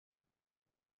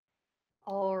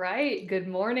All right, good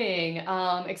morning.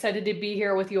 Excited to be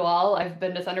here with you all. I've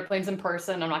been to ThunderPlains in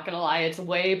person. I'm not going to lie, it's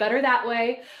way better that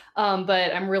way.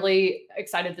 But I'm really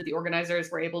excited that the organizers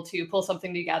were able to pull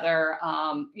something together.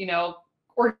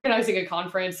 Organizing a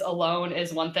conference alone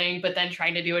is one thing, but then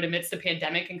trying to do it amidst a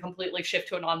pandemic and completely shift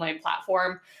to an online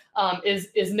platform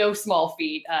is no small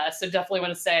feat. So definitely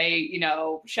want to say,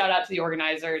 shout out to the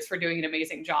organizers for doing an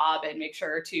amazing job, and make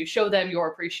sure to show them your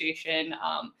appreciation.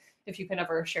 If you can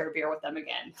ever share a beer with them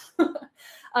again.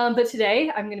 But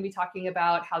today I'm going to be talking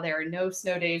about how there are no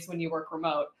snow days when you work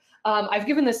remote. I've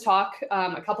given this talk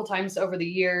a couple times over the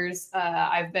years.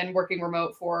 I've been working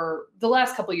remote for the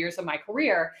last couple of years of my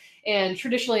career. And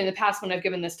traditionally in the past, when I've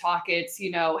given this talk, it's,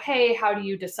 hey, how do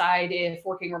you decide if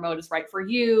working remote is right for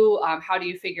you? How do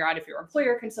you figure out if your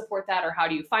employer can support that, or how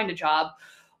do you find a job?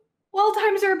 Well,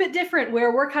 times are a bit different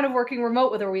where we're kind of working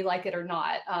remote whether we like it or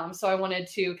not. So I wanted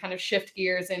to kind of shift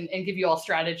gears and give you all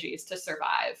strategies to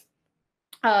survive.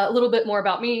 A little bit more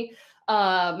about me.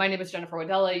 My name is Jennifer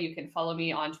Wadella. You can follow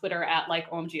me on Twitter at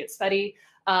 @OMG@Spetty.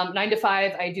 9 to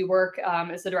 5, I do work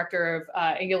as the director of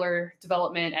Angular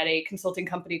development at a consulting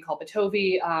company called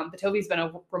Bitovi. Bitovi's been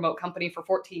a remote company for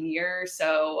 14 years,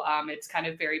 so it's kind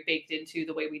of very baked into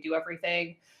the way we do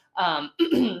everything.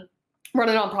 Run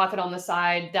a nonprofit on the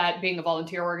side. That, being a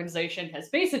volunteer organization, has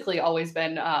basically always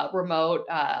been remote,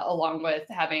 along with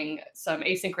having some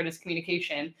asynchronous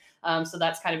communication. So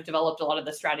that's kind of developed a lot of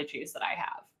the strategies that I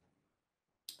have.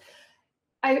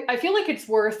 I feel like it's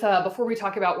worth, before we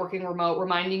talk about working remote,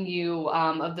 reminding you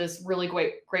of this really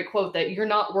great quote that you're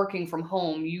not working from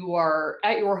home. You are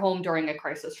at your home during a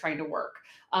crisis trying to work.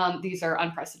 These are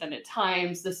unprecedented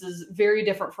times. This is very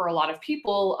different for a lot of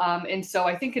people. And so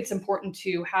I think it's important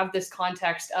to have this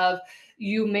context of,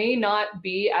 you may not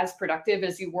be as productive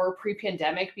as you were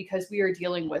pre-pandemic because we are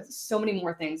dealing with so many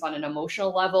more things on an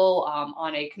emotional level,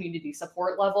 on a community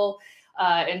support level.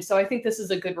 And so I think this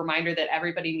is a good reminder that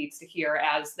everybody needs to hear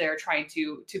as they're trying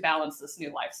to balance this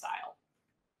new lifestyle.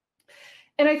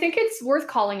 And I think it's worth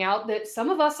calling out that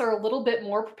some of us are a little bit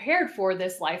more prepared for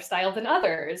this lifestyle than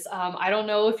others. I don't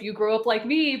know if you grew up like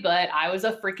me, but I was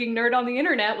a freaking nerd on the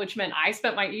internet, which meant I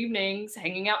spent my evenings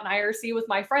hanging out in IRC with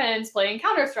my friends, playing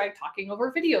Counter-Strike, talking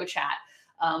over video chat.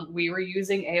 We were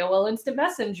using AOL Instant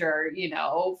Messenger,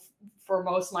 for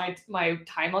most of my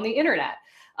time on the internet.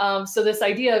 So this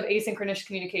idea of asynchronous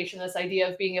communication, this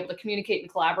idea of being able to communicate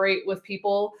and collaborate with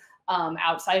people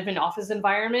outside of an office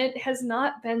environment, has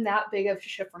not been that big of a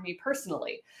shift for me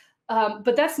personally.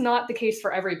 But that's not the case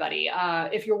for everybody.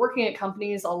 If you're working at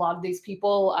companies, a lot of these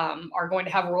people are going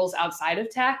to have roles outside of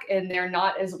tech, and they're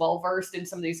not as well versed in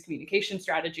some of these communication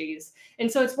strategies. And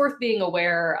so it's worth being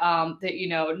aware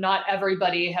that, not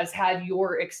everybody has had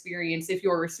your experience, if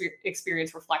your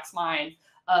experience reflects mine,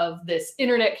 of this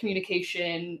internet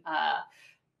communication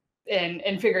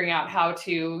and figuring out how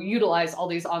to utilize all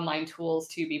these online tools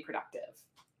to be productive.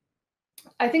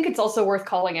 I think it's also worth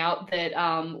calling out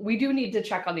that we do need to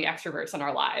check on the extroverts in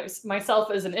our lives.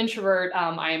 Myself, as an introvert,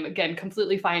 I'm, again,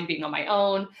 completely fine being on my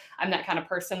own. I'm that kind of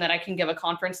person that I can give a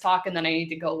conference talk and then I need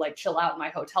to go chill out in my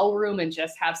hotel room and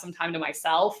just have some time to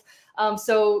myself.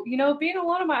 So, being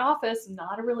alone in my office,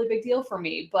 not a really big deal for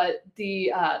me, but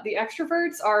the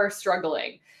extroverts are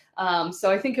struggling. So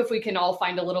I think if we can all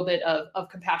find a little bit of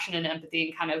compassion and empathy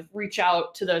and kind of reach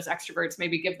out to those extroverts,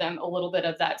 maybe give them a little bit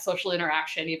of that social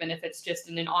interaction, even if it's just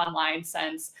in an online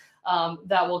sense,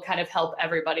 that will kind of help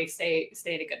everybody stay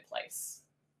in a good place.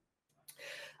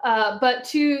 But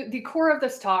to the core of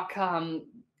this talk,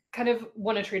 kind of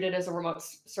want to treat it as a remote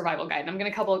survival guide. And I'm going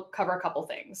to cover a couple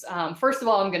things. First of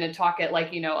all, I'm going to talk at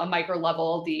a micro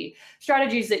level, the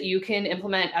strategies that you can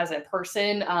implement as a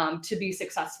person to be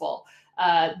successful.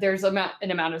 There's an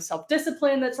amount of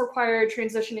self-discipline that's required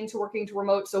transitioning to working to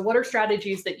remote. So what are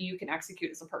strategies that you can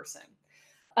execute as a person?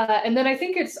 And then I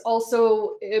think it's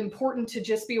also important to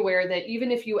just be aware that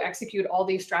even if you execute all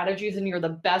these strategies and you're the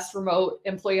best remote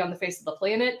employee on the face of the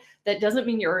planet, that doesn't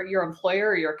mean your employer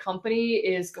or your company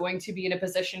is going to be in a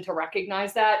position to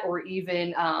recognize that, or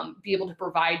even be able to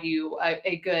provide you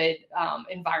a good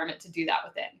environment to do that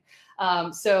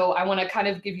within. So I want to kind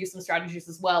of give you some strategies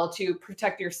as well to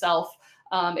protect yourself.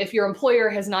 If your employer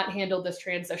has not handled this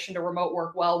transition to remote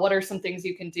work well, what are some things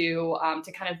you can do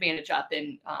to kind of manage up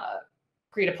and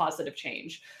create a positive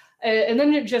change? And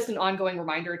then just an ongoing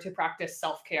reminder to practice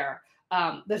self-care.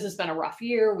 This has been a rough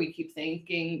year. We keep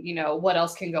thinking, what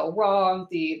else can go wrong?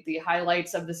 The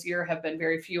highlights of this year have been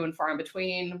very few and far in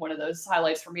between. One of those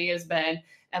highlights for me has been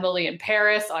Emily in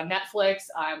Paris on Netflix.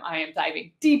 I am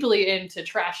diving deeply into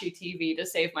trashy TV to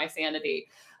save my sanity.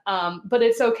 But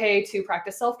it's okay to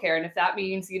practice self-care. And if that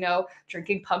means,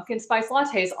 drinking pumpkin spice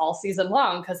lattes all season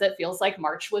long because it feels like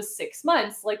March was 6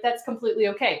 months, like that's completely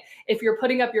okay. If you're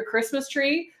putting up your Christmas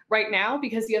tree right now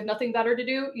because you have nothing better to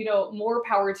do, more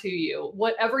power to you.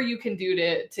 Whatever you can do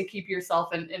to keep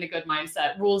yourself in a good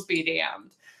mindset, rules be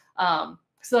damned.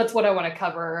 So that's what I want to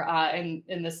cover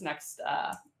in this next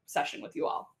session with you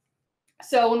all.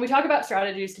 So when we talk about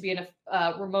strategies to be an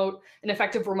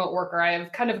effective remote worker, I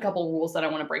have kind of a couple rules that I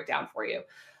want to break down for you,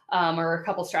 or a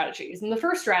couple strategies. And the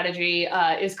first strategy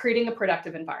is creating a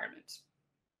productive environment.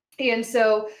 And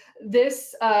so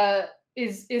this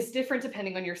is different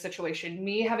depending on your situation.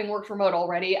 Me, having worked remote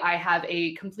already, I have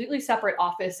a completely separate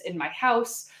office in my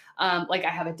house. Like I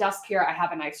have a desk here, I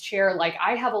have a nice chair. Like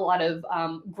I have a lot of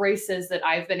graces that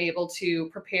I've been able to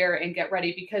prepare and get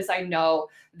ready because I know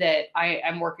that I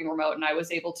am working remote and I was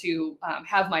able to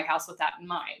have my house with that in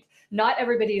mind. Not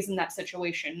everybody is in that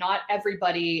situation. Not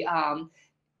everybody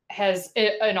has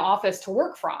an office to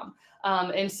work from.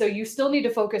 And so you still need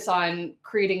to focus on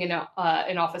creating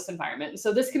an office environment.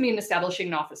 So this can mean establishing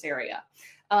an office area.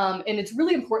 And it's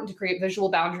really important to create visual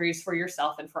boundaries for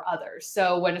yourself and for others.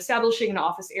 So when establishing an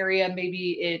office area,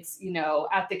 maybe it's,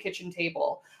 at the kitchen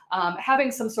table,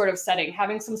 having some sort of setting,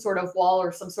 having some sort of wall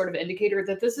or some sort of indicator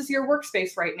that this is your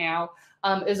workspace right now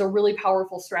is a really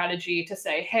powerful strategy to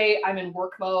say, hey, I'm in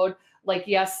work mode. Like,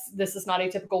 yes, this is not a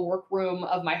typical workroom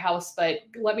of my house, but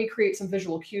let me create some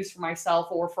visual cues for myself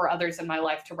or for others in my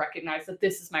life to recognize that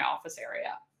this is my office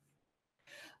area.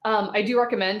 I do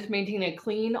recommend maintaining a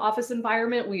clean office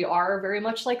environment. We are very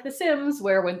much like The Sims,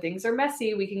 where when things are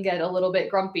messy, we can get a little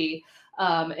bit grumpy.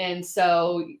 And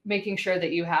so making sure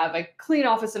that you have a clean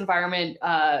office environment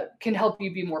can help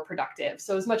you be more productive.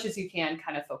 So as much as you can,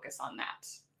 kind of focus on that.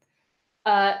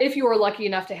 If you are lucky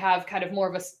enough to have kind of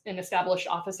more of an established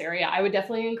office area, I would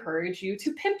definitely encourage you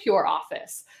to pimp your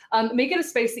office. Make it a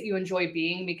space that you enjoy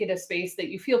being, make it a space that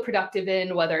you feel productive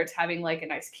in, whether it's having like a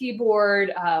nice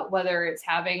keyboard, whether it's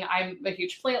having, I'm a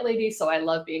huge plant lady, so I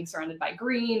love being surrounded by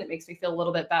green. It makes me feel a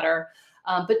little bit better,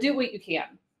 but do what you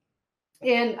can.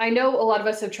 And I know a lot of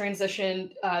us have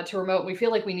transitioned to remote. We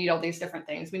feel like we need all these different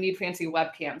things. We need fancy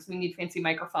webcams. We need fancy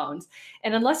microphones.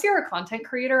 And unless you're a content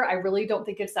creator, I really don't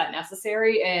think it's that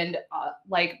necessary. And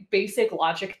like basic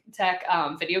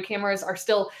Logitech video cameras are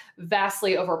still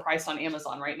vastly overpriced on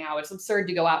Amazon right now. It's absurd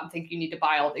to go out and think you need to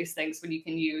buy all these things when you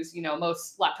can use,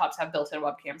 most laptops have built-in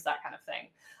webcams, that kind of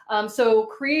thing. So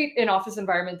create an office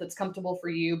environment that's comfortable for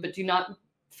you, but do not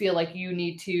feel like you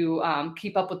need to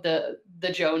keep up with the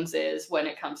Joneses when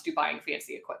it comes to buying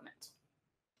fancy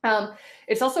equipment.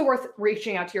 It's also worth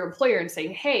reaching out to your employer and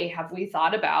saying, hey, have we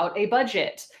thought about a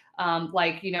budget?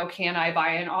 Can I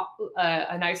buy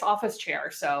a nice office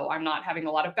chair so I'm not having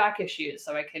a lot of back issues,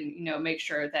 so I can, make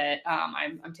sure that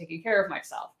I'm taking care of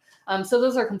myself. So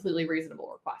those are completely reasonable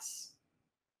requests.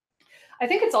 I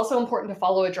think it's also important to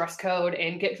follow a dress code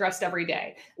and get dressed every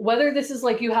day. Whether this is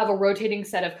like you have a rotating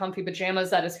set of comfy pajamas,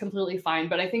 that is completely fine,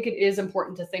 but I think it is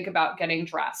important to think about getting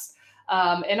dressed.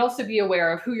 And also be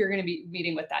aware of who you're going to be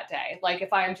meeting with that day. Like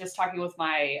if I'm just talking with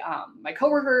my my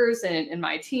coworkers and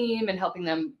my team and helping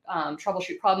them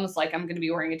troubleshoot problems, like I'm going to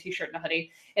be wearing a t-shirt and a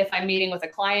hoodie. If I'm meeting with a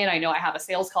client, I know I have a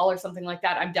sales call or something like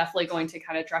that, I'm definitely going to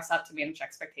kind of dress up to manage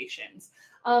expectations.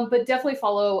 But definitely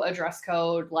follow a dress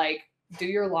code, like do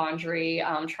your laundry,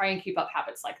 try and keep up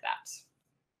habits like that.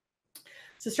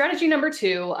 So strategy number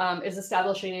 2 is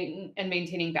establishing and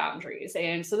maintaining boundaries.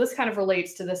 And so this kind of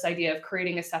relates to this idea of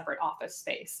creating a separate office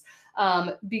space.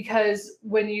 Because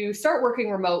when you start working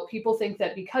remote, people think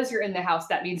that because you're in the house,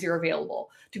 that means you're available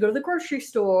to go to the grocery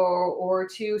store or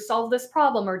to solve this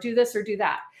problem or do this or do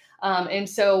that. And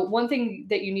so one thing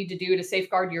that you need to do to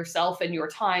safeguard yourself and your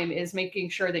time is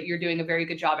making sure that you're doing a very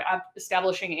good job at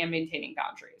establishing and maintaining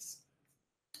boundaries.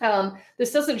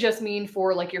 This doesn't just mean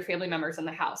for like your family members in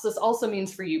the house. This also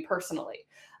means for you personally.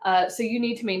 So you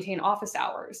need to maintain office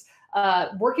hours.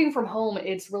 Working from home,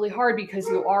 it's really hard because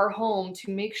you are home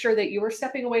to make sure that you are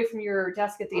stepping away from your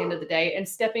desk at the end of the day and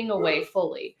stepping away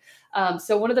fully.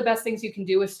 So one of the best things you can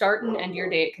do is start and end your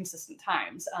day at consistent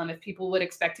times. If people would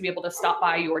expect to be able to stop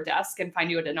by your desk and find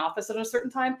you at an office at a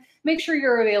certain time, make sure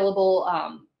you're available,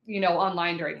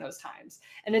 online during those times.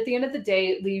 And at the end of the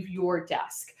day, leave your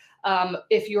desk.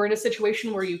 If you're in a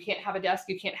situation where you can't have a desk,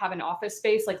 you can't have an office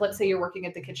space, like let's say you're working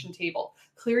at the kitchen table,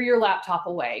 clear your laptop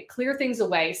away, clear things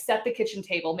away, set the kitchen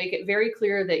table, make it very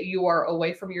clear that you are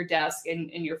away from your desk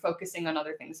and you're focusing on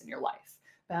other things in your life.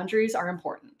 Boundaries are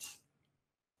important.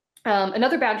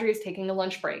 Another boundary is taking a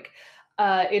lunch break.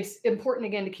 It's important,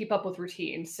 again, to keep up with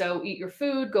routine. So eat your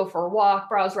food, go for a walk,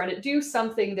 browse Reddit, do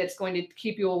something that's going to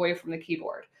keep you away from the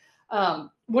keyboard.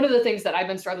 One of the things that I've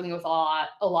been struggling with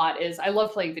a lot is I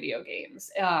love playing video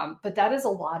games, but that is a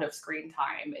lot of screen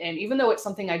time. And even though it's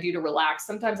something I do to relax,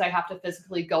 sometimes I have to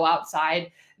physically go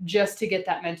outside just to get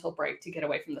that mental break, to get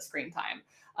away from the screen time.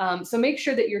 So make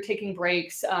sure that you're taking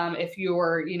breaks. If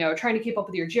you're, trying to keep up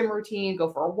with your gym routine, go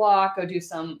for a walk, go do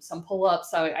some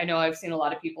pull-ups. So I know I've seen a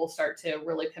lot of people start to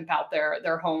really pimp out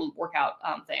their home workout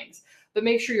things, but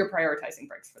make sure you're prioritizing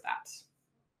breaks for that.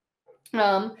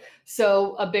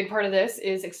 So a big part of this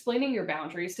is explaining your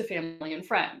boundaries to family and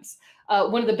friends.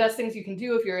 One of the best things you can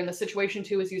do if you're in the situation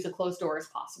too is use a closed door as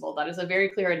possible. That is a very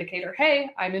clear indicator.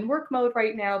 Hey, I'm in work mode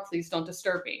right now. Please don't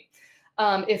disturb me.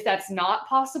 If that's not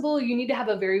possible, you need to have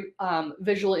a very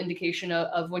visual indication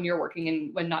of when you're working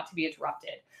and when not to be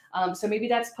interrupted. So maybe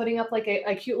that's putting up like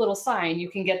a cute little sign. You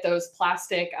can get those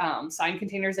plastic sign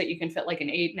containers that you can fit like an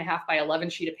 8.5 by 11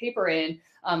 sheet of paper in,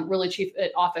 really cheap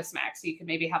at Office Max. So you can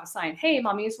maybe have a sign, hey,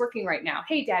 mommy is working right now.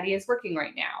 Hey, daddy is working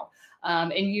right now.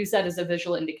 And use that as a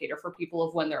visual indicator for people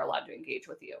of when they're allowed to engage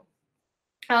with you.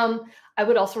 I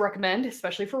would also recommend,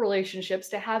 especially for relationships,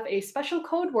 to have a special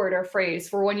code word or phrase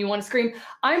for when you want to scream,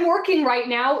 I'm working right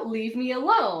now, leave me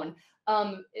alone.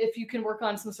 If you can work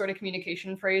on some sort of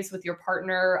communication phrase with your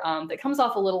partner that comes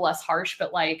off a little less harsh,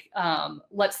 but like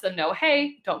lets them know,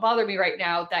 hey, don't bother me right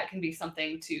now, that can be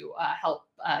something to help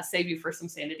save you for some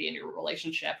sanity in your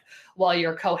relationship while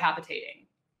you're cohabitating.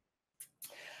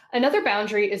 Another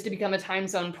boundary is to become a time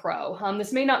zone pro.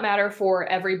 This may not matter for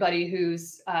everybody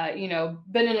who's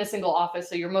been in a single office,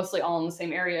 so you're mostly all in the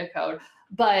same area code,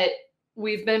 but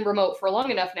we've been remote for long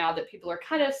enough now that people are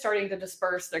kind of starting to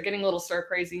disperse. They're getting a little stir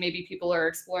crazy. Maybe people are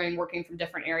exploring working from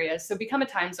different areas. So become a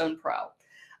time zone pro.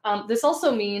 This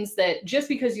also means that just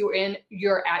because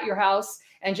you're at your house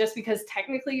and just because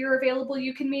technically you're available,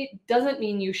 you can meet, doesn't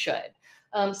mean you should.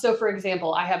 So for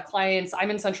example, I have clients,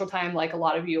 I'm in Central Time like a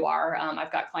lot of you are.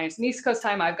 I've got clients in East Coast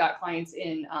time. I've got clients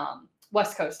in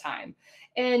West Coast time.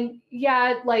 And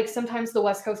yeah, like sometimes the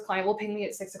West Coast client will ping me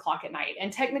at 6 o'clock at night.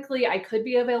 And technically I could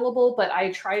be available, but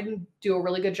I try to do a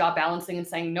really good job balancing and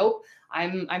saying, nope,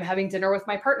 I'm having dinner with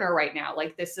my partner right now.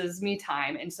 Like this is me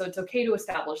time. And so it's okay to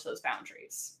establish those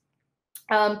boundaries.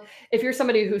 If you're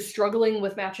somebody who's struggling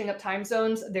with matching up time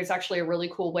zones, there's actually a really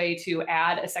cool way to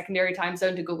add a secondary time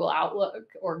zone to Google Outlook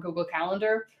or Google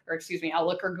Calendar, or excuse me,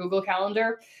 Outlook or Google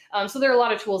Calendar. So there are a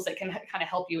lot of tools that can kind of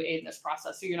help you aid in this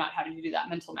process so you're not having to do that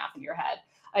mental math in your head.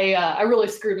 I really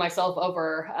screwed myself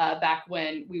over back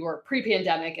when we were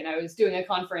pre-pandemic and I was doing a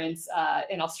conference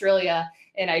in Australia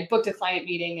and I booked a client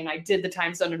meeting and I did the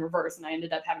time zone in reverse and I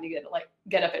ended up having to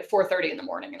get up at 4:30 in the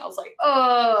morning and I was like,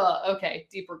 oh, okay,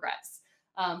 deep regrets.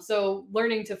 So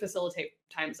learning to facilitate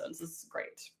time zones is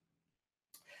great.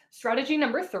 Strategy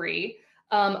number 3,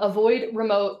 avoid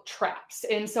remote traps.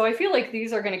 And so I feel like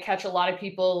these are going to catch a lot of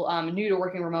people new to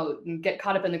working remote and get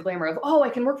caught up in the glamour of, oh, I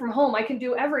can work from home. I can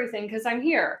do everything because I'm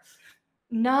here.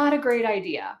 Not a great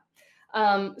idea.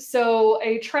 So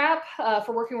a trap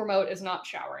for working remote is not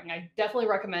showering. I definitely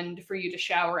recommend for you to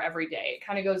shower every day. It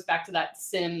kind of goes back to that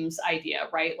Sims idea,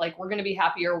 right? Like we're going to be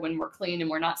happier when we're clean and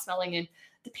we're not smelling, and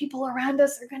the people around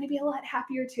us are going to be a lot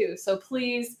happier too. So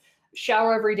please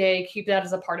shower every day. Keep that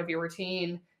as a part of your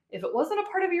routine. If it wasn't a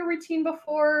part of your routine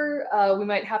before, we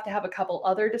might have to have a couple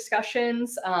other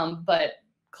discussions, but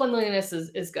cleanliness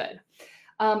is good.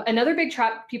 Another big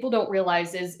trap people don't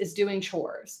realize is doing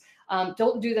chores.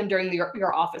 Don't do them during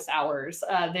your office hours.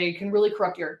 They can really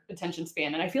corrupt your attention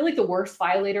span. And I feel like the worst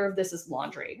violator of this is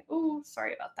laundry. Oh,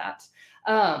 sorry about that.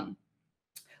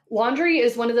 Laundry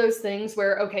is one of those things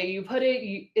where, okay, you put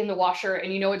it in the washer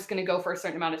and you know it's going to go for a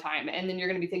certain amount of time. And then you're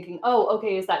going to be thinking, oh,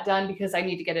 okay, is that done? Because I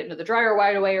need to get it into the dryer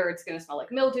right away or it's going to smell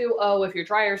like mildew. Oh, if your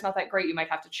dryer is not that great, you might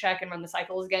have to check and run the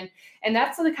cycles again. And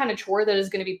that's the kind of chore that is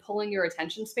going to be pulling your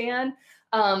attention span.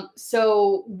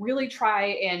 So really try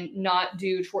and not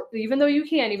do chore, even though you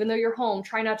can, even though you're home,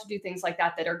 try not to do things like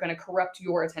that are going to corrupt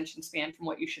your attention span from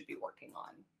what you should be working on.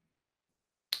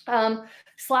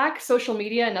 Slack, social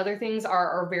media, and other things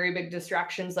are very big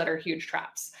distractions that are huge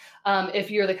traps. If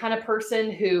you're the kind of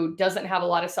person who doesn't have a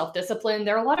lot of self-discipline,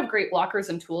 there are a lot of great blockers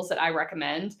and tools that I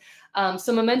recommend.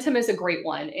 So Momentum is a great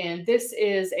one. And this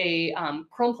is a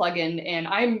Chrome plugin, and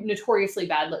I'm notoriously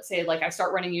bad. Let's say like I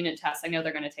start running unit tests. I know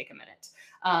they're going to take a minute.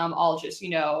 I'll just,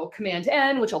 Command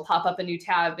N, which will pop up a new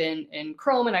tab in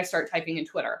Chrome, and I start typing in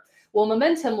Twitter. Well,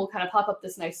 Momentum will kind of pop up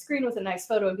this nice screen with a nice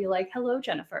photo and be like, hello,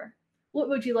 Jennifer. What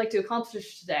would you like to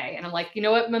accomplish today? And I'm like, you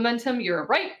know what, Momentum, you're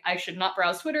right. I should not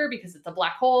browse Twitter because it's a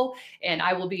black hole, and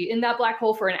I will be in that black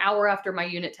hole for an hour after my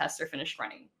unit tests are finished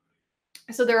running.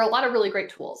 So there are a lot of really great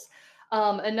tools.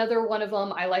 Another one of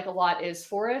them I like a lot is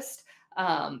Forest.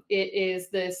 It is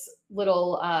this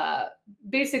little,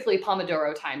 basically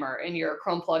Pomodoro timer in your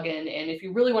Chrome plugin. And if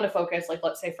you really want to focus, like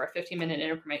let's say for a 15-minute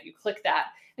increment, you click that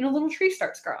and a little tree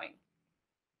starts growing.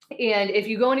 And if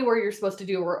you go anywhere you're supposed to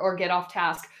do or get off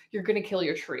task, you're going to kill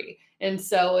your tree. And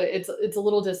so it's a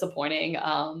little disappointing,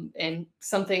 and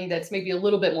something that's maybe a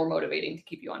little bit more motivating to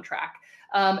keep you on track.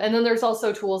 And then there's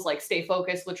also tools like Stay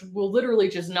Focused, which will literally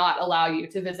just not allow you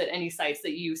to visit any sites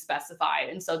that you specify.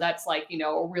 And so that's like, you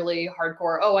know, a really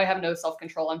hardcore, oh, I have no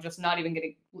self-control. I'm just not even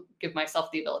going to give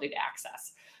myself the ability to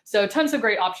access. So tons of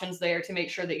great options there to make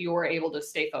sure that you are able to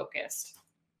stay focused.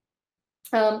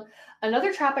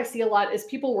 Another trap I see a lot is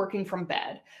people working from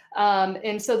bed.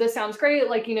 And so this sounds great.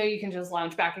 Like, you know, you can just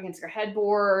lounge back against your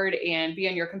headboard and be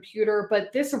on your computer,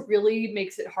 but this really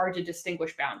makes it hard to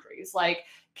distinguish boundaries. Like,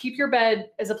 keep your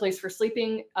bed as a place for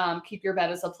sleeping. Keep your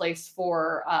bed as a place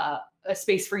for a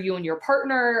space for you and your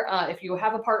partner. If you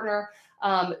have a partner,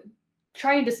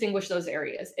 try and distinguish those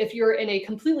areas. If you're in a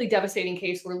completely devastating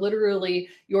case where literally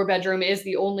your bedroom is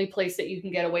the only place that you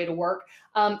can get away to work,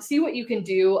 see what you can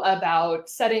do about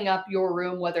setting up your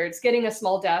room, whether it's getting a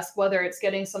small desk, whether it's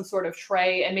getting some sort of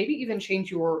tray, and maybe even change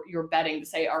your bedding to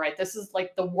say, all right, this is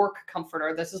like the work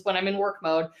comforter. This is when I'm in work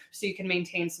mode, so you can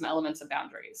maintain some elements of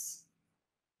boundaries.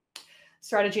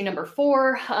 Strategy number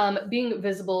 4, being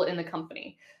visible in the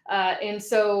company. And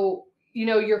so, you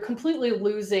know, you're completely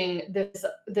losing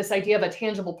this idea of a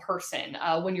tangible person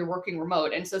when you're working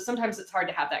remote. And so sometimes it's hard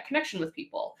to have that connection with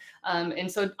people. And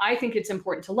so I think it's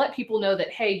important to let people know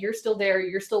that, hey, you're still there,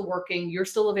 you're still working, you're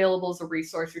still available as a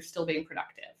resource, you're still being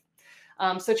productive.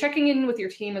 So checking in with your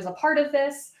team is a part of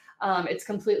this. It's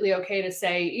completely okay to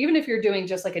say, even if you're doing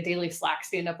just like a daily Slack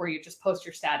stand-up where you just post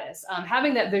your status,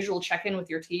 having that visual check-in with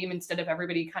your team instead of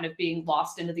everybody kind of being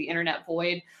lost into the internet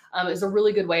void is a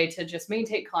really good way to just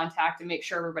maintain contact and make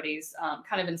sure everybody's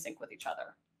kind of in sync with each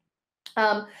other.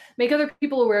 Make other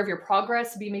people aware of your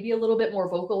progress. Be maybe a little bit more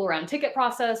vocal around ticket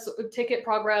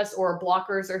progress or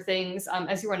blockers or things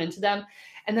as you run into them.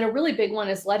 And then a really big one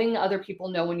is letting other people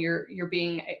know when you're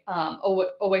being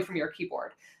away from your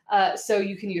keyboard. So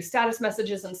you can use status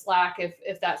messages in Slack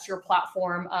if that's your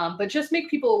platform, but just make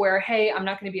people aware, hey, I'm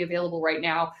not going to be available right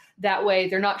now. That way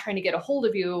they're not trying to get a hold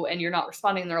of you and you're not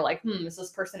responding. They're like, is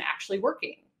this person actually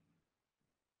working?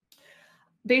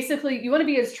 Basically, you want to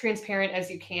be as transparent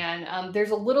as you can.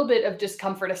 There's a little bit of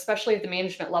discomfort, especially at the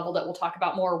management level, that we'll talk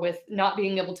about more, with not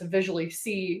being able to visually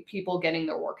see people getting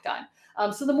their work done.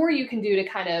 So the more you can do to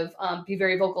kind of be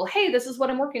very vocal, hey, this is what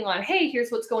I'm working on. Hey,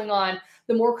 here's what's going on,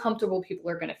 the more comfortable people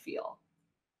are going to feel.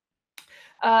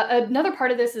 Another part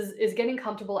of this is getting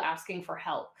comfortable asking for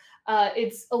help.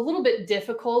 It's a little bit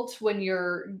difficult when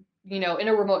you're in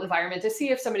a remote environment to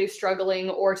see if somebody's struggling,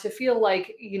 or to feel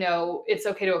like, it's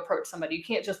okay to approach somebody. You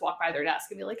can't just walk by their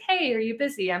desk and be like, hey, are you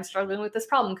busy? I'm struggling with this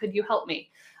problem. Could you help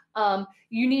me?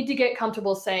 You need to get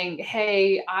comfortable saying,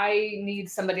 hey, I need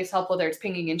somebody's help, whether it's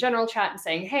pinging in general chat and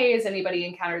saying, hey, has anybody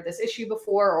encountered this issue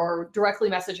before? Or directly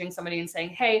messaging somebody and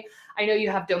saying, hey, I know you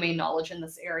have domain knowledge in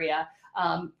this area.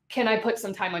 Can I put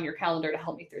some time on your calendar to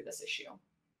help me through this issue?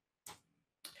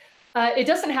 It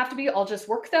doesn't have to be all just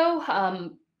work, though.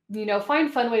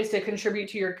 Find fun ways to contribute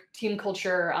to your team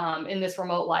culture in this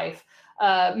remote life.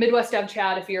 Midwest Dev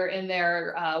Chat, if you're in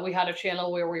there, we had a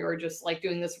channel where we were just like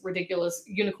doing this ridiculous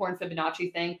unicorn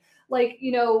Fibonacci thing.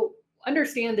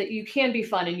 Understand that you can be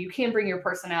fun and you can bring your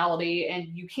personality and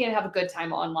you can have a good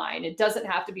time online. It doesn't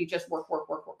have to be just work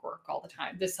all the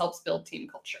time. This helps build team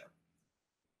culture.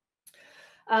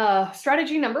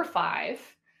 Strategy number 5.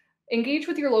 Engage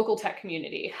with your local tech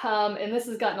community. And this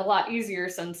has gotten a lot easier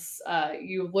since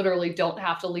you literally don't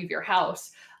have to leave your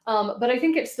house. But I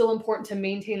think it's still important to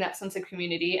maintain that sense of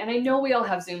community. And I know we all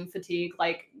have Zoom fatigue,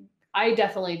 like I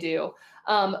definitely do.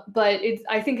 But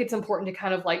I think it's important to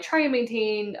kind of like try and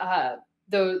maintain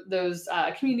those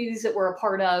communities that we're a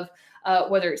part of,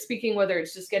 whether it's speaking, whether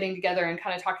it's just getting together and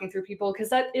kind of talking through people, because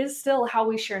that is still how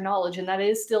we share knowledge, and that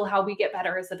is still how we get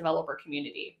better as a developer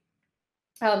community.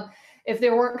 If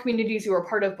there weren't communities you were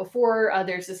part of before,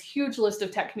 there's this huge list of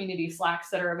tech community Slacks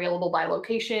that are available by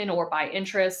location or by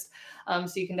interest.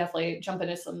 So you can definitely jump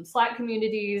into some Slack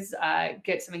communities,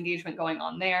 get some engagement going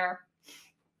on there.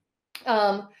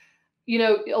 A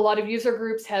lot of user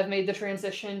groups have made the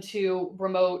transition to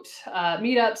remote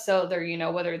meetups. So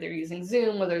they're, whether they're using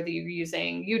Zoom, whether they're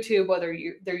using YouTube, whether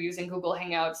they're using Google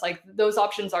Hangouts, like those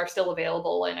options are still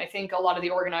available. And I think a lot of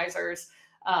the organizers,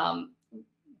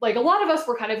 like a lot of us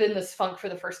were kind of in this funk for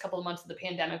the first couple of months of the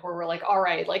pandemic where we're like, all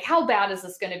right, like how bad is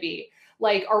this going to be?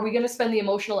 Like, are we going to spend the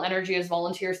emotional energy as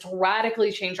volunteers to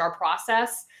radically change our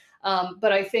process?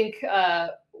 But I think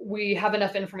we have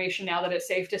enough information now that it's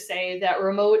safe to say that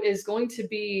remote is going to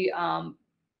be,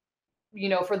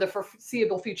 for the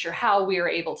foreseeable future, how we are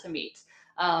able to meet.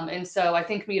 And so I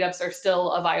think meetups are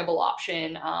still a viable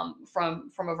option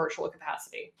from a virtual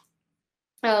capacity.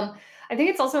 I think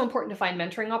it's also important to find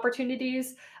mentoring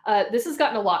opportunities. This has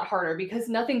gotten a lot harder because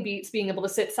nothing beats being able to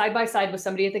sit side by side with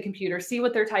somebody at the computer, see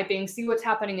what they're typing, see what's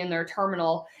happening in their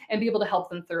terminal, and be able to help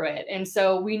them through it. And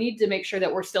so we need to make sure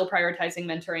that we're still prioritizing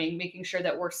mentoring, making sure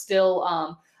that we're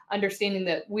still understanding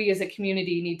that we as a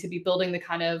community need to be building the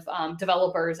kind of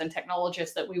developers and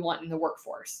technologists that we want in the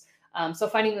workforce. So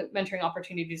finding mentoring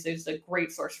opportunities is a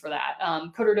great source for that.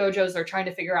 Coder dojos are trying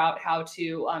to figure out how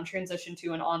to transition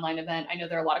to an online event. I know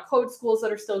there are a lot of code schools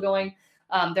that are still going.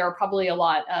 There are probably a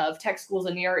lot of tech schools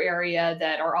in your area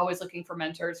that are always looking for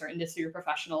mentors or industry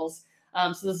professionals.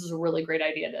 So this is a really great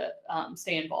idea to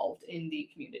stay involved in the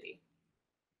community.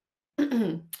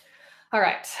 All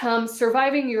right,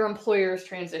 surviving your employer's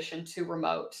transition to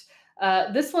remote.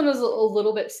 This one is a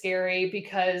little bit scary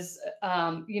because,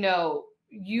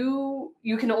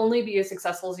 you can only be as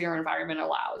successful as your environment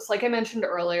allows. Like I mentioned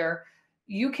earlier,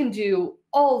 you can do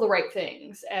all the right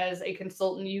things as a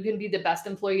consultant. You can be the best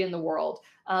employee in the world.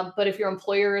 But if your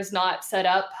employer is not set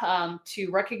up to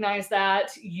recognize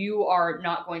that, you are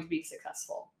not going to be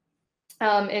successful.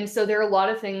 And so there are a lot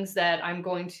of things that I'm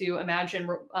going to imagine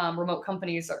remote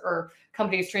companies or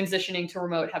companies transitioning to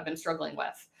remote have been struggling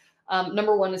with.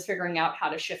 Number one is figuring out how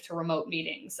to shift to remote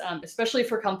meetings, especially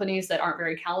for companies that aren't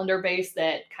very calendar based,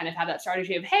 that kind of have that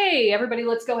strategy of, hey, everybody,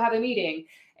 let's go have a meeting.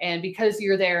 And because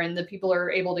you're there and the people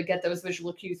are able to get those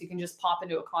visual cues, you can just pop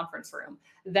into a conference room.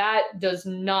 That does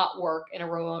not work in a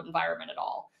remote environment at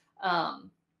all.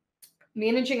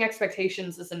 Managing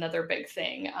expectations is another big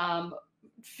thing.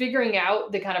 Figuring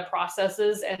out the kind of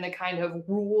processes and the kind of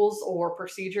rules or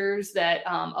procedures that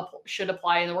should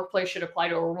apply in the workplace, should apply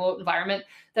to a remote environment,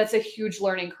 that's a huge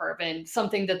learning curve and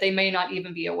something that they may not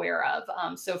even be aware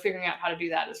of. So figuring out how to do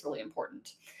that is really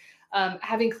important.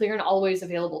 Having clear and always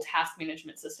available task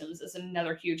management systems is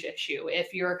another huge issue.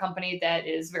 If you're a company that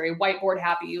is very whiteboard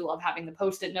happy, you love having the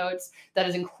Post-it notes, that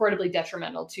is incredibly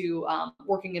detrimental to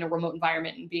working in a remote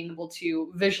environment and being able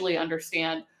to visually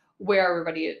understand where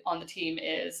everybody on the team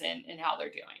is and how they're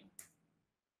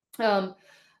doing.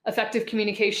 Effective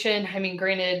communication. I mean,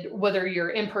 granted, whether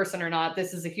you're in person or not,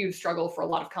 this is a huge struggle for a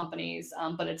lot of companies,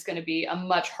 but it's going to be a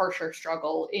much harsher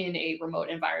struggle in a remote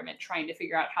environment, trying to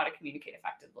figure out how to communicate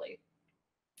effectively.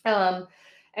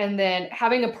 And then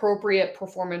having appropriate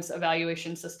performance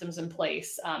evaluation systems in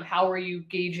place. How are you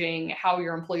gauging how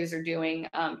your employees are doing?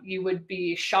 You would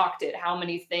be shocked at how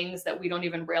many things that we don't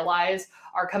even realize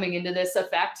are coming into this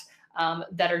effect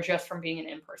that are just from being an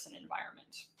in-person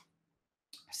environment.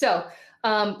 So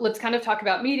let's kind of talk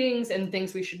about meetings and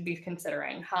things we should be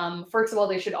considering. First of all,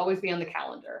 they should always be on the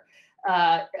calendar.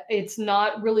 It's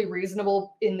not really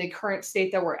reasonable in the current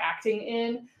state that we're acting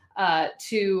in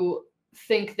to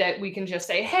think that we can just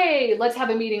say, hey, let's have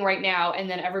a meeting right now, and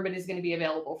then everybody's going to be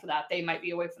available for that. They might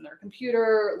be away from their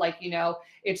computer.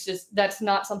 It's just, that's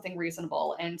not something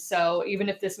reasonable. And so even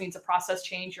if this means a process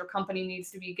change, your company needs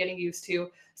to be getting used to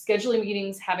scheduling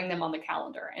meetings, having them on the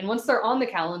calendar. And once they're on the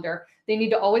calendar, they need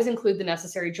to always include the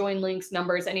necessary join links,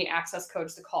 numbers, any access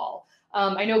codes to call.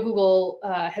 I know Google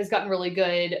has gotten really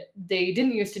good. They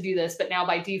didn't used to do this, but now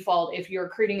by default, if you're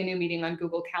creating a new meeting on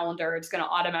Google Calendar, it's going to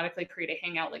automatically create a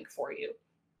Hangout link for you.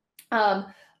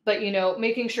 But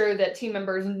making sure that team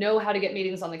members know how to get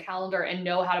meetings on the calendar and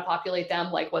know how to populate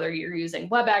them, like whether you're using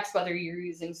WebEx, whether you're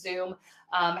using Zoom,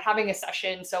 having a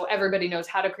session so everybody knows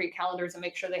how to create calendars and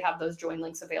make sure they have those join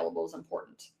links available is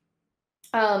important.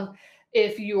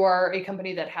 If you are a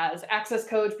company that has access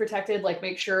codes protected, like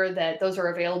make sure that those are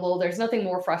available. There's nothing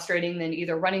more frustrating than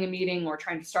either running a meeting or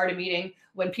trying to start a meeting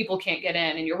when people can't get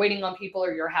in and you're waiting on people,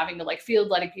 or you're having to field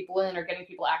letting people in or getting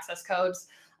people access codes.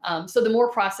 So the more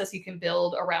process you can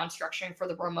build around structuring for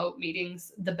the remote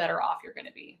meetings, the better off you're going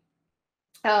to be.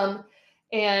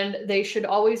 And they should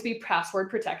always be password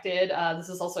protected. This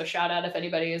is also a shout out if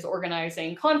anybody is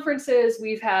organizing conferences.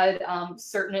 We've had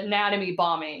certain anatomy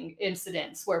bombing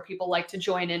incidents where people like to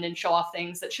join in and show off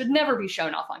things that should never be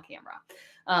shown off on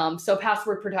camera. So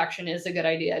password protection is a good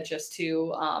idea, just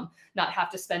to not have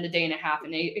to spend a day and a half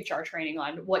in HR training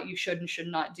on what you should and should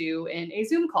not do in a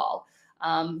Zoom call.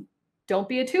 Don't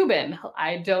be a tubin.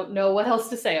 I don't know what else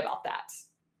to say about that.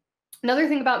 Another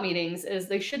thing about meetings is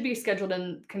they should be scheduled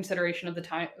in consideration of the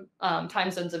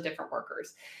time zones of different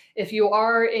workers. If you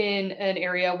are in an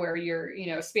area where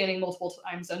you're, spanning multiple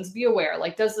time zones, be aware,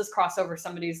 does this cross over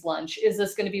somebody's lunch? Is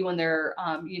this going to be when they're,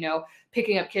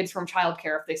 picking up kids from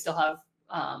childcare if they still have,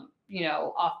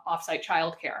 offsite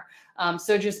childcare.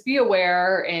 So just be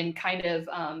aware and kind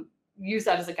of use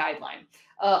that as a guideline.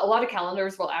 A lot of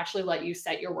calendars will actually let you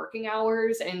set your working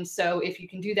hours. And so if you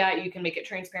can do that, you can make it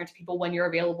transparent to people when you're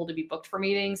available to be booked for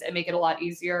meetings, and make it a lot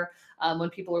easier when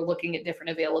people are looking at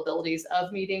different availabilities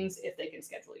of meetings, if they can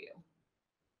schedule you.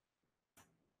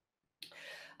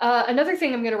 Another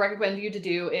thing I'm going to recommend you to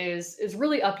do is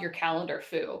really up your calendar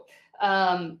foo.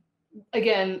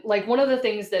 Again, like one of the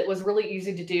things that was really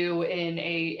easy to do in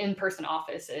a in-person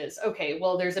office is, okay,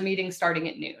 well, there's a meeting starting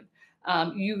at noon.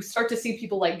 You start to see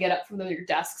people like get up from their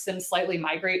desks and slightly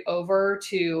migrate over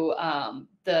to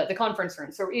the conference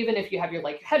room. So even if you have your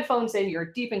like headphones in, you're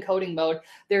deep in coding mode,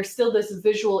 there's still this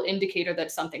visual indicator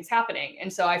that something's happening.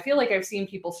 And so I feel like I've seen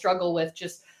people struggle with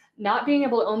just not being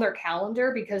able to own their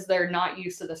calendar because they're not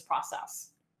used to this process.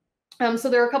 So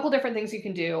there are a couple different things you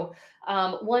can do.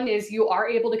 One is you are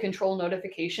able to control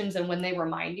notifications and when they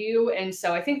remind you. And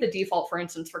so I think the default, for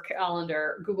instance, for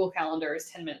Google Calendar is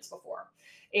 10 minutes before.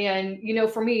 And,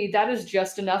 for me, that is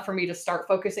just enough for me to start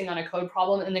focusing on a code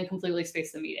problem and then completely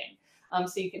space the meeting.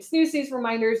 So you can snooze these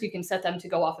reminders. You can set them to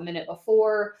go off a minute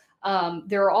before.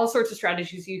 There are all sorts of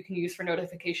strategies you can use for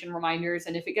notification reminders.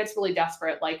 And if it gets really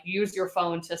desperate, like use your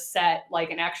phone to set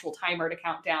like an actual timer to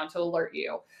count down to alert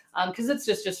you, because it's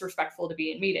just disrespectful to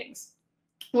be in meetings.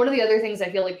 One of the other things I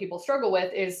feel like people struggle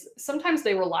with is sometimes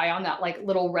they rely on that like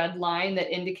little red line that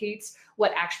indicates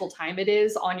what actual time it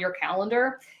is on your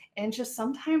calendar. And just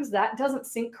sometimes that doesn't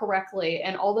sync correctly.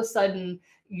 And all of a sudden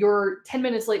you're 10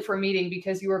 minutes late for a meeting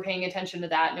because you were paying attention to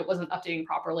that and it wasn't updating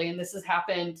properly. And this has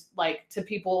happened like to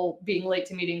people being late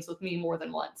to meetings with me more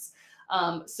than once.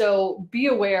 So be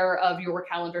aware of your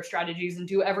calendar strategies and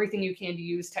do everything you can to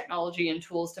use technology and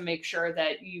tools to make sure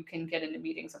that you can get into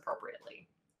meetings appropriately.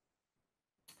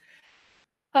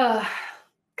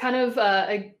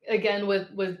 Again,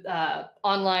 with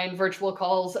online virtual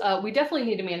calls, we definitely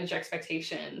need to manage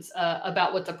expectations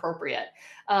about what's appropriate.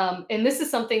 And this is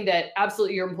something that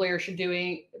absolutely your employer should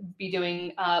be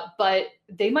doing, but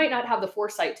they might not have the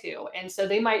foresight to. And so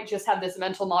they might just have this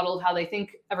mental model of how they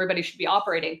think everybody should be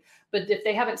operating. But if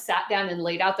they haven't sat down and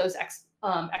laid out those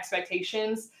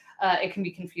expectations, it can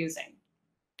be confusing.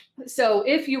 So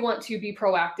if you want to be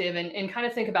proactive and kind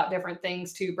of think about different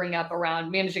things to bring up around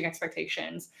managing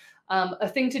expectations, a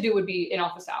thing to do would be in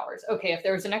office hours. Okay, if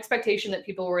there was an expectation that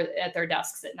people were at their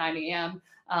desks at 9 a.m.,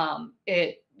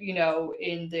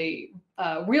 in the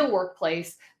real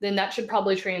workplace, then that should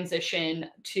probably transition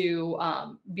to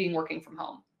being working from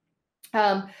home.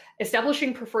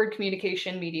 Establishing preferred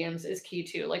communication mediums is key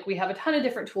too. Like we have a ton of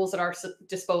different tools at our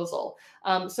disposal.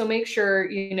 So make sure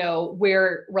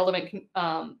where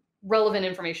relevant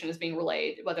information is being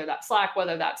relayed, whether that's Slack,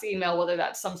 whether that's email, whether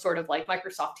that's some sort of like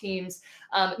Microsoft Teams.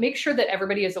 Make sure that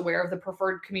everybody is aware of the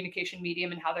preferred communication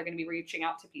medium and how they're going to be reaching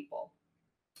out to people.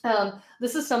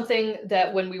 This is something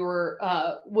that when we were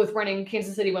with running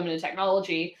Kansas City Women in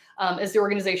Technology, as the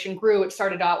organization grew, it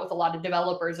started out with a lot of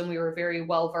developers and we were very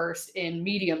well versed in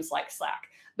mediums like Slack.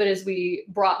 But as we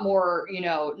brought more,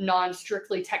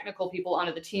 non-strictly technical people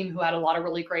onto the team who had a lot of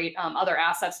really great other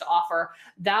assets to offer,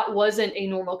 that wasn't a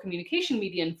normal communication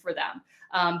medium for them.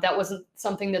 That wasn't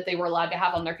something that they were allowed to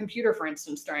have on their computer, for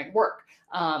instance, during work.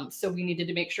 So we needed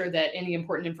to make sure that any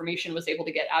important information was able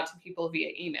to get out to people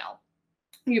via email.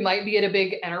 You might be at a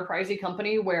big enterprisey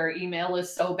company where email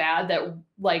is so bad that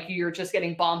like you're just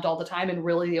getting bombed all the time. And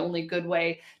really the only good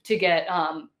way to get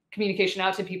communication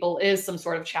out to people is some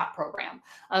sort of chat program.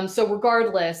 So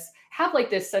regardless, have like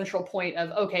this central point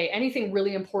of, okay, anything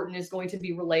really important is going to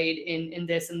be relayed in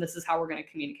this, and this is how we're going to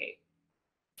communicate.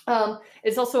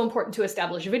 It's also important to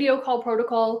establish video call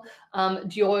protocol.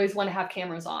 Do you always want to have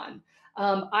cameras on?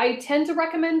 I tend to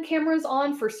recommend cameras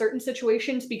on for certain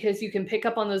situations because you can pick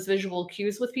up on those visual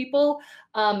cues with people.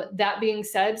 That being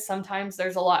said, sometimes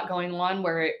there's a lot going on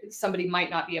where somebody might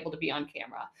not be able to be on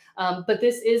camera. But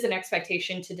this is an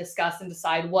expectation to discuss and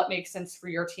decide what makes sense for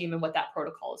your team and what that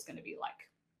protocol is going to be like.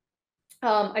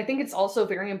 I think it's also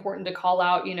very important to call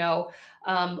out,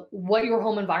 what your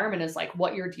home environment is like,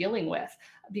 what you're dealing with,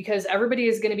 because everybody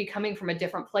is going to be coming from a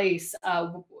different place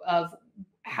of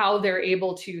how they're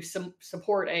able to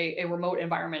support a remote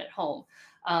environment at home.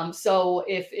 So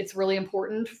if it's really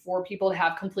important for people to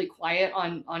have complete quiet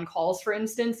on calls, for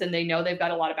instance, and they know they've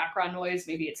got a lot of background noise,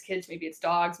 maybe it's kids, maybe it's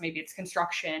dogs, maybe it's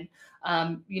construction,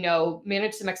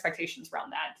 manage some expectations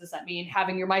around that. Does that mean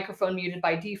having your microphone muted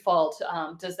by default?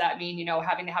 Does that mean,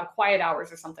 having to have quiet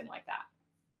hours or something like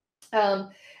that?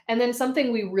 And then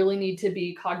something we really need to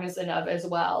be cognizant of as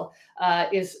well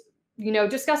is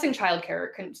discussing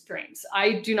childcare constraints.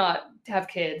 I do not have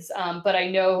kids, but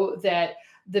I know that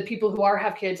The people who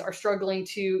have kids are struggling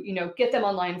to, get them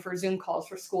online for Zoom calls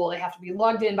for school. They have to be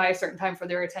logged in by a certain time for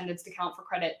their attendance to count for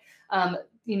credit.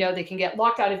 They can get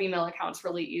locked out of email accounts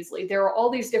really easily. There are all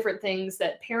these different things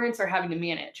that parents are having to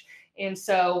manage. And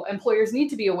so employers need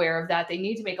to be aware of that. They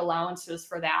need to make allowances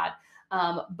for that.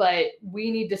 But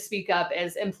we need to speak up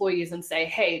as employees and say,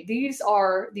 hey, these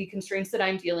are the constraints that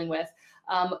I'm dealing with.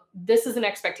 This is an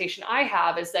expectation I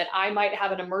have, is that I might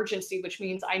have an emergency, which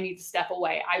means I need to step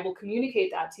away. I will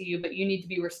communicate that to you, but you need to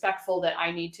be respectful that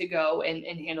I need to go and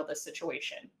handle this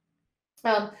situation.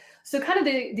 So kind of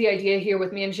the idea here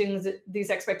with managing these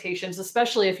expectations,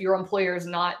 especially if your employer is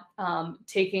not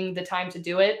taking the time to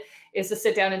do it, is to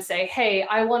sit down and say, hey,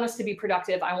 I want us to be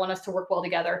productive. I want us to work well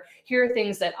together. Here are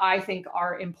things that I think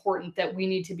are important that we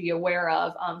need to be aware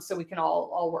of, so we can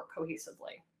all work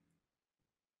cohesively.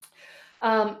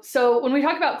 So when we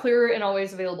talk about clear and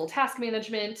always available task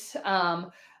management,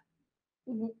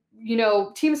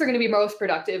 teams are going to be most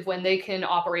productive when they can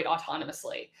operate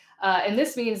autonomously. And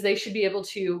this means they should be able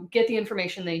to get the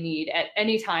information they need at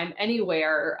any time,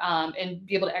 anywhere, and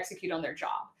be able to execute on their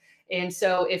job. And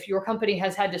so if your company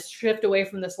has had to shift away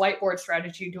from this whiteboard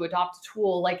strategy to adopt a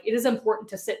tool, like, it is important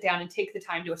to sit down and take the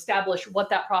time to establish what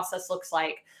that process looks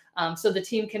like, so the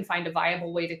team can find a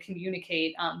viable way to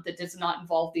communicate that does not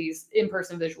involve these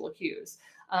in-person visual cues.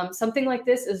 Something like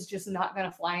this is just not going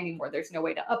to fly anymore. There's no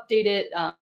way to update it.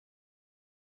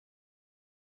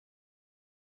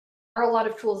 There are a lot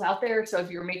of tools out there. So if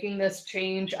you're making this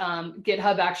change,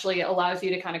 GitHub actually allows you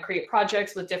to kind of create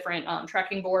projects with different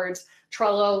tracking boards.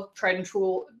 Trello,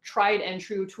 tried and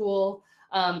true tool.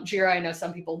 Jira, I know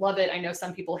some people love it. I know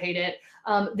some people hate it.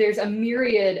 There's a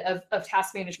myriad of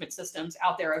task management systems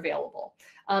out there available.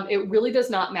 It really does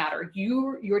not matter.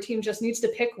 Your team just needs to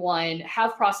pick one,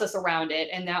 have process around it,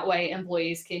 and that way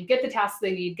employees can get the tasks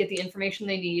they need, get the information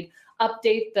they need,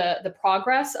 update the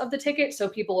progress of the ticket so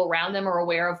people around them are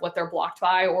aware of what they're blocked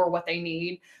by or what they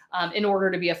need in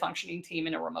order to be a functioning team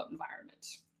in a remote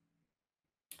environment.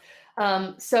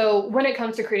 So when it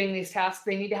comes to creating these tasks,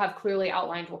 they need to have clearly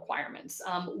outlined requirements.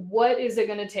 What is it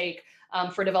going to take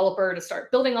for a developer to start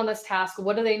building on this task?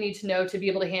 What do they need to know to be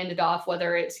able to hand it off,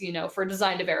 whether it's, for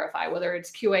design to verify, whether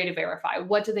it's QA to verify?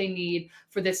 What do they need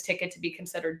for this ticket to be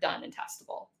considered done and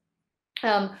testable?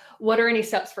 What are any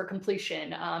steps for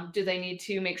completion? Do they need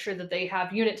to make sure that they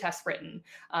have unit tests written?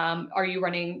 Are you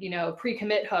running,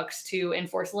 pre-commit hooks to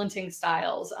enforce linting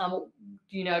styles?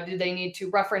 Do they need to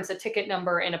reference a ticket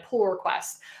number and a pull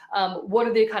request? What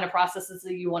are the kind of processes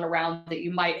that you want around that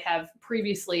you might have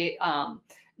previously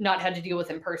not had to deal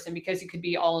with in person because you could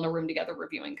be all in a room together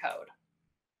reviewing code?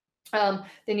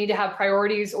 They need to have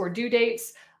priorities or due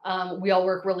dates. We all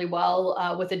work really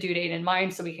well with a due date in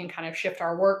mind, so we can kind of shift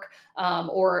our work.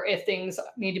 Or if things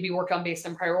need to be worked on based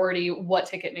on priority, what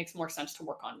ticket makes more sense to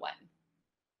work on when.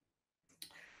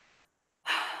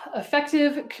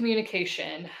 Effective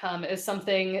communication is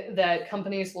something that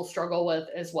companies will struggle with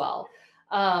as well.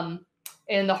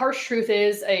 And the harsh truth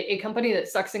is a company that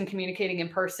sucks in communicating in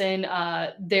person,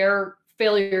 their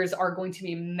failures are going to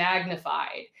be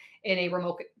magnified in a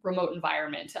remote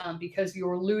environment because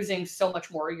you're losing so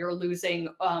much more. You're losing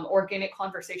organic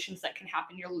conversations that can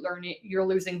happen. You're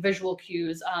losing visual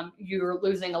cues. You're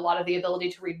losing a lot of the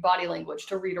ability to read body language,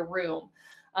 to read a room.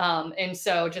 And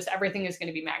so just everything is going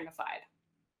to be magnified.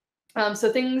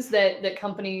 So things that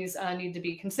companies need to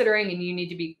be considering and you need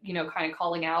to be, kind of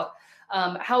calling out.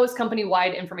 How is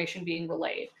company-wide information being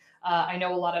relayed? I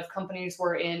know a lot of companies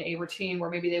were in a routine where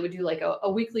maybe they would do like a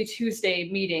weekly Tuesday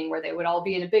meeting where they would all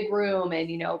be in a big room and,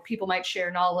 people might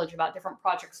share knowledge about different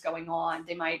projects going on.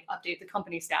 They might update the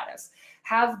company status.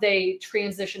 Have they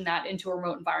transitioned that into a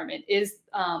remote environment? Is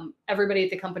everybody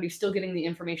at the company still getting the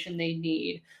information they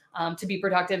need to be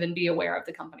productive and be aware of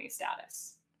the company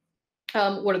status?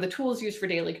 What are the tools used for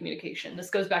daily communication? This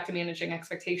goes back to managing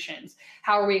expectations.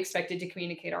 How are we expected to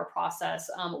communicate our process?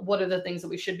 What are the things that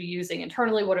we should be using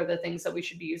internally? What are the things that we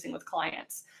should be using with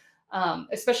clients?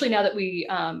 Especially now that we,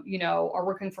 are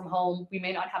working from home, we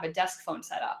may not have a desk phone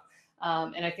set up.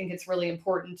 And I think it's really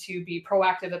important to be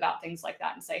proactive about things like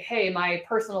that and say, hey, my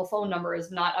personal phone number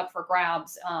is not up for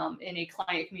grabs in a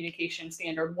client communication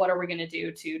standard. What are we going to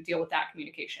do to deal with that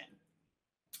communication?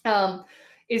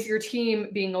 Is your team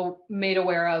being made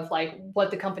aware of like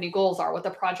what the company goals are, what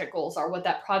the project goals are, what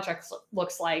that project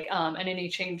looks like, and any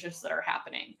changes that are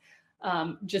happening?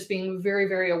 Just being very,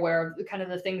 very aware of the kind of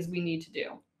the things we need to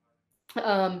do.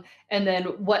 And then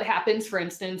what happens, for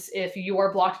instance, if you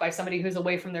are blocked by somebody who's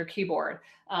away from their keyboard,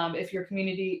 if your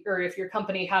community or if your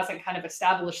company hasn't kind of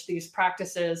established these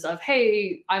practices of,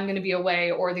 hey, I'm going to be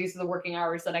away, or these are the working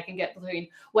hours that I can get between,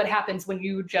 what happens when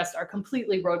you just are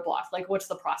completely roadblocked? Like, what's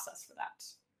the process for that?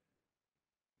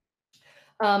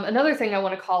 Another thing I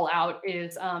want to call out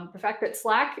is the fact that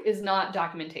Slack is not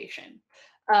documentation.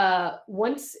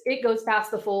 Once it goes past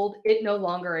the fold, it no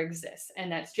longer exists.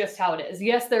 And that's just how it is.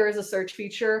 Yes, there is a search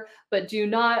feature, but do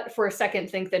not for a second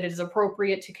think that it is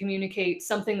appropriate to communicate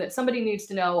something that somebody needs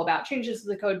to know about changes to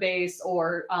the code base,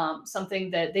 or something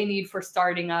that they need for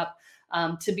starting up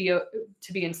to be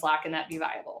in Slack and that be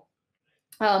viable.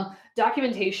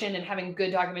 Documentation and having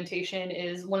good documentation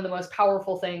is one of the most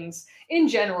powerful things in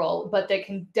general, but that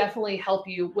can definitely help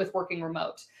you with working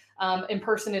remote. In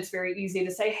person, it's very easy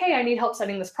to say, hey, I need help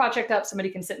setting this project up.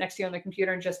 Somebody can sit next to you on the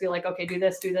computer and just be like, okay, do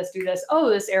this, do this, do this. Oh,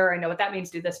 this error, I know what that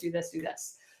means. Do this, do this, do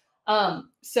this.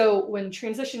 So when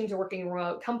transitioning to working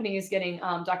remote, companies getting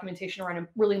documentation around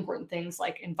really important things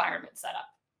like environment setup.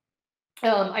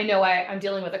 I know I'm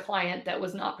dealing with a client that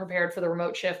was not prepared for the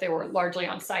remote shift. They were largely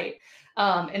on site,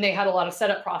 and they had a lot of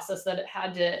setup process that it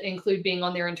had to include being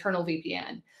on their internal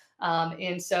VPN.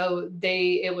 And so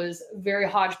it was very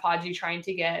hodgepodgey trying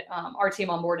to get our team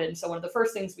onboarded. And so one of the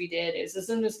first things we did is, as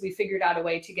soon as we figured out a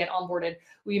way to get onboarded,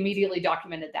 we immediately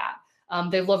documented that.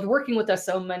 They've loved working with us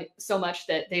so much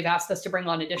that they've asked us to bring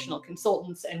on additional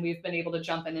consultants, and we've been able to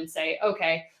jump in and say,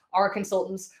 okay, our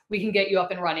consultants, we can get you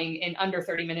up and running in under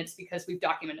 30 minutes because we've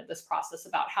documented this process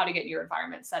about how to get your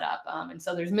environment set up. And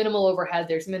so there's minimal overhead,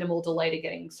 there's minimal delay to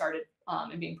getting started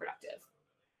and being productive.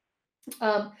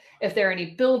 If there are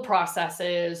any build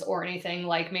processes or anything,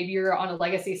 like maybe you're on a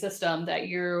legacy system that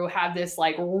you have this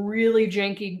like really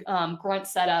janky grunt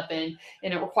setup, and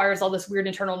it requires all this weird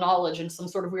internal knowledge and some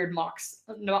sort of weird mock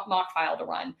file to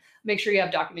run, make sure you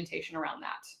have documentation around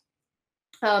that.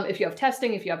 If you have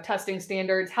testing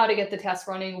standards, how to get the tests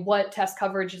running, what test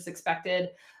coverage is expected,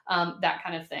 that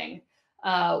kind of thing.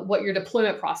 What your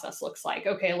deployment process looks like.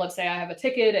 Okay, let's say I have a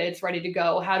ticket, it's ready to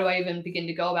go. How do I even begin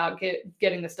to go about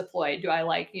getting this deployed? Do I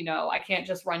I can't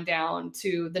just run down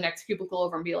to the next cubicle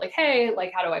over and be like, hey,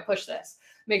 how do I push this?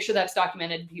 Make sure that's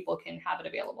documented and people can have it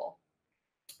available.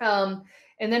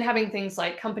 And then having things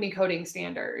like company coding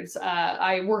standards.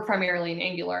 I work primarily in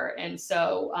Angular, and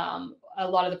so a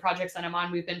lot of the projects that I'm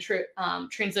on, we've been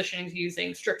transitioning to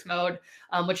using strict mode,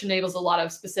 which enables a lot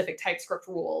of specific TypeScript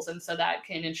rules. And so that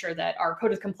can ensure that our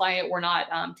code is compliant. We're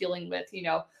not dealing with,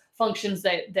 functions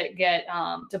that get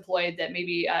deployed that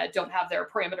maybe don't have their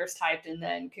parameters typed, and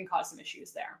then can cause some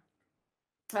issues there.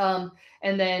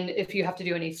 And then if you have to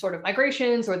do any sort of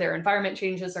migrations or their environment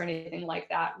changes or anything like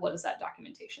that, what does that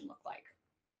documentation look like?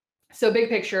 So big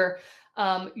picture,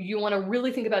 you want to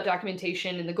really think about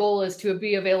documentation, and the goal is to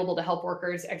be available to help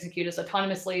workers execute as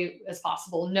autonomously as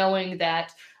possible, knowing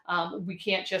that we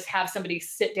can't just have somebody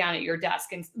sit down at your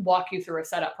desk and walk you through a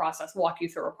setup process, walk you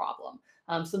through a problem.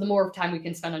 So the more time we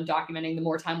can spend on documenting, the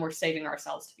more time we're saving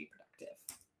ourselves to be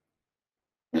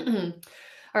productive.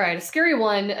 All right, a scary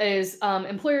one is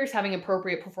employers having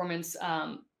appropriate performance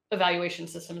evaluation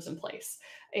systems in place.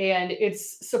 And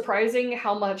it's surprising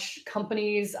how much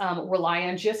companies rely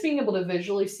on just being able to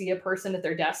visually see a person at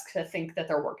their desk to think that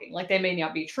they're working. Like, they may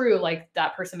not be true, like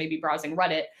that person may be browsing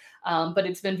Reddit, but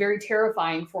it's been very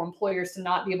terrifying for employers to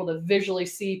not be able to visually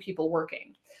see people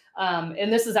working.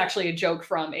 And this is actually a joke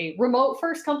from a remote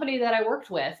first company that I worked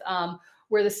with,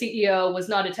 where the CEO was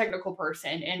not a technical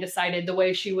person and decided the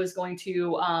way she was going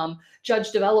to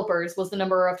judge developers was the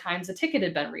number of times a ticket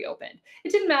had been reopened.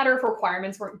 It didn't matter if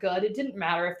requirements weren't good. It didn't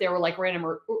matter if there were like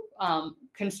random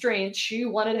constraints. She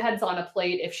wanted heads on a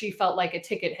plate if she felt like a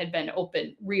ticket had been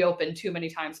reopened too many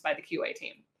times by the QA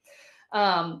team.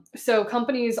 So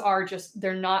companies are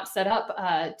they're not set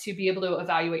up to be able to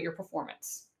evaluate your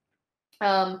performance.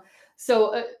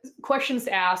 So questions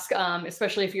to ask,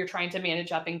 especially if you're trying to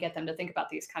manage up and get them to think about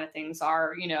these kind of things,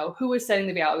 are, who is setting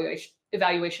the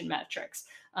evaluation metrics?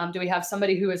 Do we have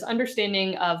somebody who is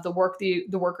understanding of the work the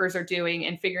workers are doing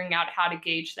and figuring out how to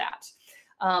gauge that?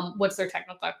 What's their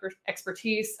technical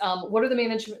expertise? What are the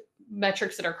management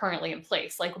metrics that are currently in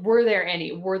place? Like, were there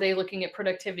any? Were they looking at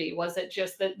productivity? Was it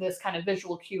just this kind of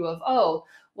visual cue of, oh,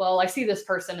 well, I see this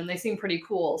person and they seem pretty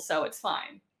cool, so it's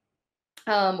fine?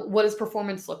 What does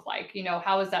performance look like?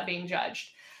 How is that being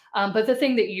judged? But the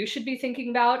thing that you should be thinking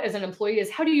about as an employee is,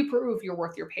 how do you prove you're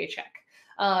worth your paycheck?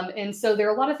 And so there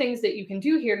are a lot of things that you can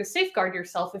do here to safeguard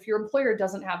yourself if your employer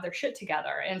doesn't have their shit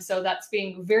together. And so that's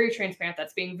being very transparent.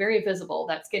 That's being very visible.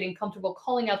 That's getting comfortable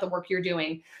calling out the work you're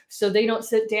doing, so they don't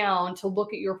sit down to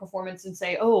look at your performance and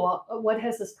say, oh, what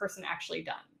has this person actually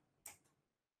done?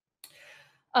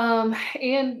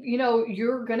 And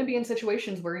you're going to be in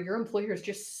situations where your employers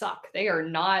just suck. They are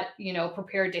not,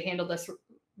 prepared to handle this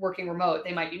working remote.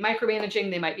 They might be micromanaging.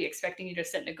 They might be expecting you to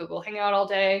sit in a Google Hangout all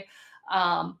day.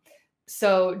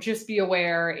 So just be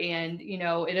aware. And,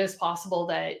 it is possible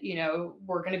that,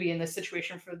 we're going to be in this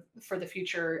situation for the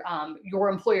future. Your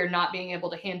employer not being able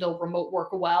to handle remote work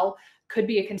well could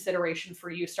be a consideration for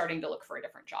you starting to look for a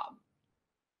different job.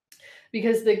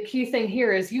 Because the key thing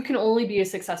here is you can only be as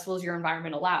successful as your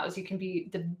environment allows. You can be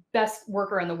the best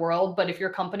worker in the world, but if your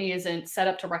company isn't set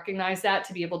up to recognize that,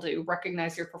 to be able to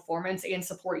recognize your performance and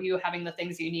support you having the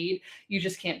things you need, you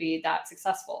just can't be that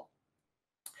successful.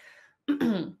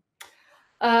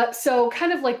 So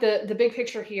kind of like the big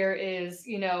picture here is,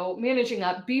 managing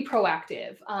up, be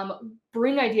proactive,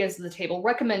 bring ideas to the table,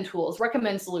 recommend tools,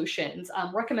 recommend solutions,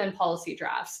 recommend policy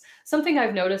drafts. Something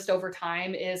I've noticed over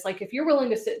time is like, if you're willing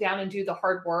to sit down and do the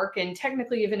hard work, and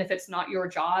technically, even if it's not your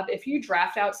job, if you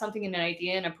draft out something in an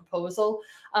idea and a proposal,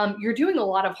 you're doing a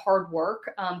lot of hard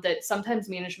work that sometimes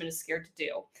management is scared to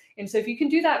do. And so if you can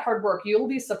do that hard work, you'll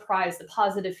be surprised the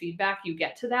positive feedback you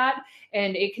get to that.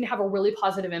 And it can have a really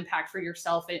positive impact for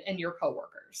yourself and your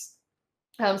coworkers.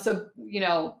 So,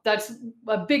 that's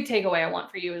a big takeaway I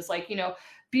want for you is like,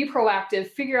 be proactive,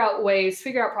 figure out ways,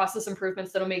 figure out process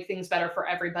improvements that'll make things better for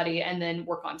everybody, and then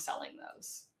work on selling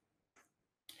those.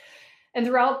 And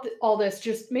throughout all this,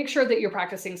 just make sure that you're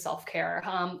practicing self-care.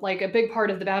 Like a big part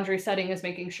of the boundary setting is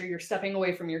making sure you're stepping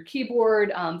away from your keyboard,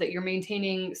 that you're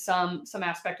maintaining some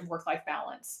aspect of work-life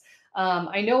balance.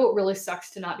 I know it really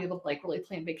sucks to not be able to like really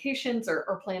plan vacations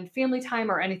or plan family time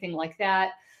or anything like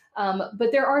that.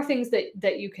 But there are things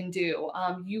that you can do.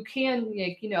 You can,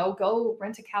 go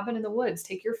rent a cabin in the woods,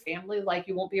 take your family, like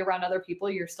you won't be around other people.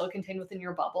 You're still contained within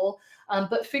your bubble,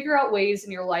 but figure out ways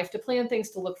in your life to plan things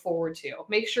to look forward to.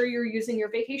 Make sure you're using your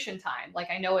vacation time. Like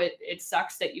I know it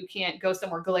sucks that you can't go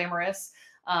somewhere glamorous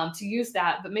to use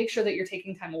that, but make sure that you're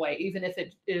taking time away, even if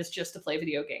it is just to play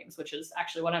video games, which is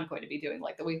actually what I'm going to be doing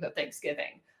like the week of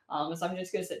Thanksgiving. So I'm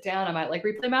just going to sit down. I might like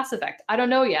replay Mass Effect. I don't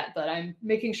know yet, but I'm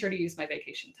making sure to use my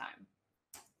vacation time.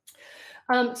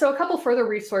 So a couple further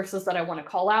resources that I want to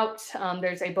call out.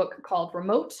 There's a book called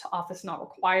Remote, Office Not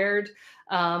Required.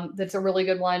 That's a really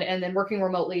good one. And then Working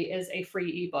Remotely is a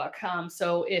free ebook.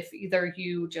 So if either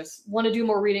you just want to do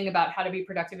more reading about how to be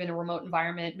productive in a remote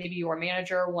environment, maybe you're a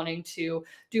manager wanting to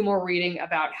do more reading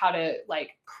about how to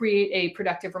like create a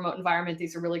productive remote environment,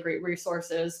 these are really great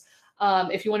resources.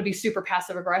 If you want to be super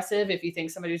passive aggressive, if you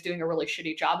think somebody's doing a really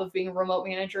shitty job of being a remote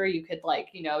manager, you could like,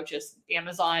 just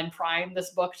Amazon Prime this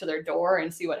book to their door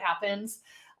and see what happens.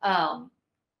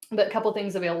 But a couple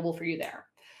things available for you there.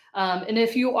 And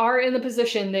if you are in the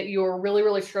position that you're really,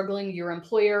 really struggling, your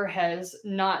employer has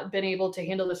not been able to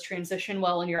handle this transition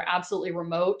well, and you're absolutely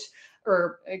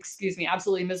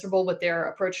absolutely miserable with their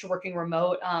approach to working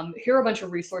remote, here are a bunch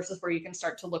of resources where you can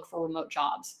start to look for remote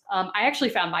jobs. I actually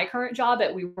found my current job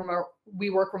at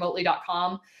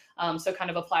weworkremotely.com. So kind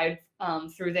of applied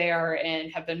through there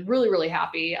and have been really, really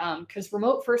happy because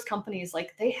remote first companies,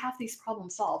 like they have these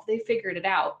problems solved. They figured it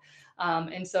out.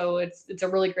 And so it's a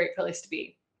really great place to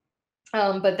be.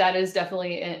 But that is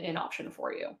definitely an option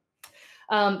for you.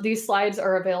 These slides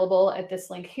are available at this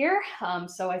link here.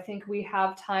 So I think we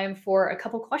have time for a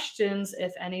couple questions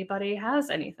if anybody has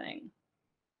anything.